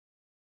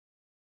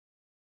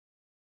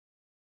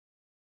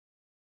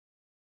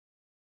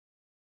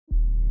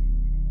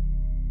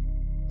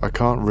I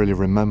can't really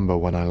remember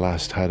when I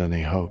last had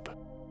any hope.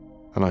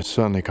 And I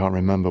certainly can't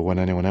remember when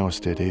anyone else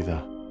did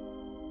either.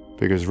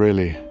 Because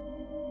really,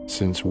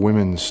 since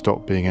women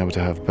stopped being able to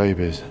have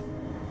babies,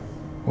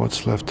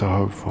 what's left to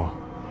hope for?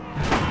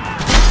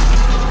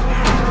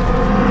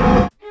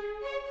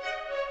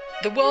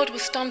 The world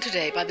was stunned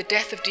today by the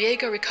death of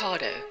Diego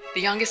Ricardo,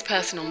 the youngest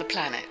person on the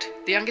planet.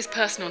 The youngest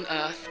person on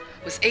Earth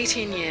was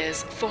 18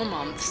 years, 4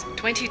 months,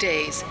 20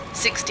 days,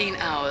 16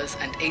 hours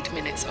and 8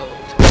 minutes old.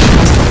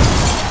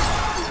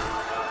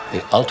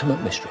 The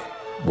ultimate mystery.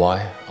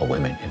 Why are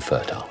women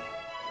infertile?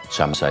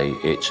 Some say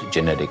it's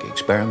genetic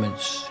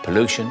experiments,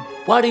 pollution.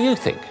 Why do you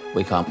think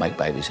we can't make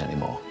babies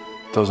anymore?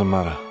 Doesn't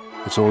matter.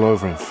 It's all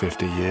over in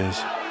 50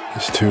 years.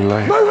 It's too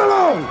late. Move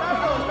along!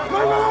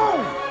 Move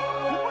along!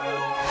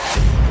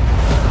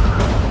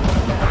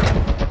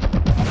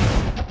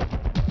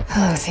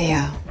 Hello, Theo.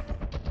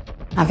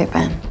 How have you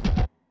been?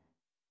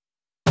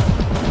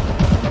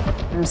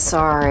 I'm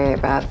sorry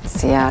about the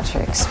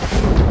theatrics.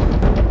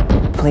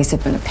 Police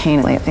have been a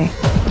pain lately.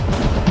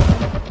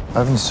 I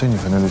haven't seen you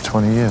for nearly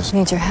 20 years. I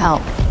need your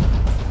help.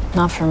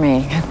 Not for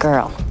me, a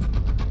girl.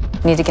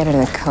 Need to get her to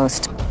the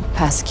coast,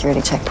 past security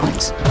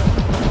checkpoints.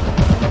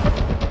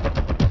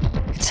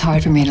 It's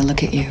hard for me to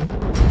look at you.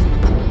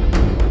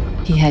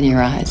 He had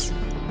your eyes.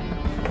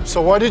 So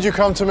why did you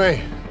come to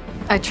me?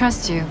 I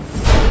trust you.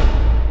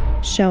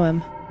 Show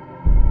him.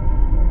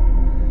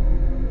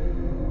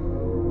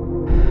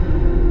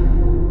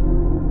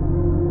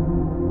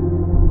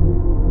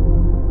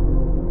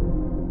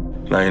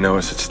 Now you know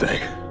what's at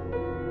stake.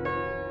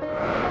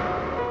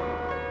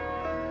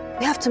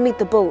 We have to meet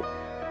the boat.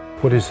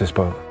 What is this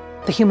boat?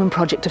 The Human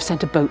Project have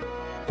sent a boat.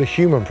 The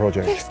Human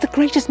Project? It's the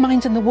greatest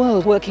minds in the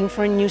world working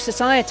for a new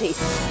society.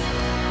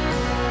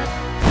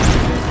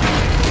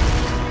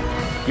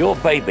 Your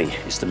baby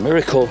is the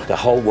miracle the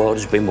whole world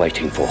has been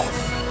waiting for.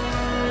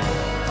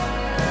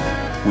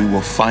 We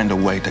will find a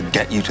way to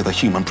get you to the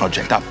Human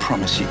Project, I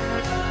promise you.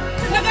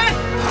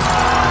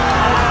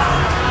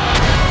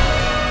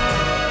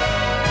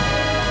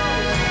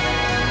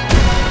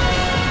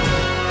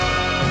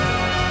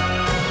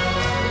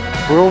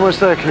 We're almost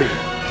there, Q.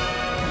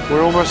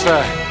 We're almost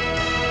there.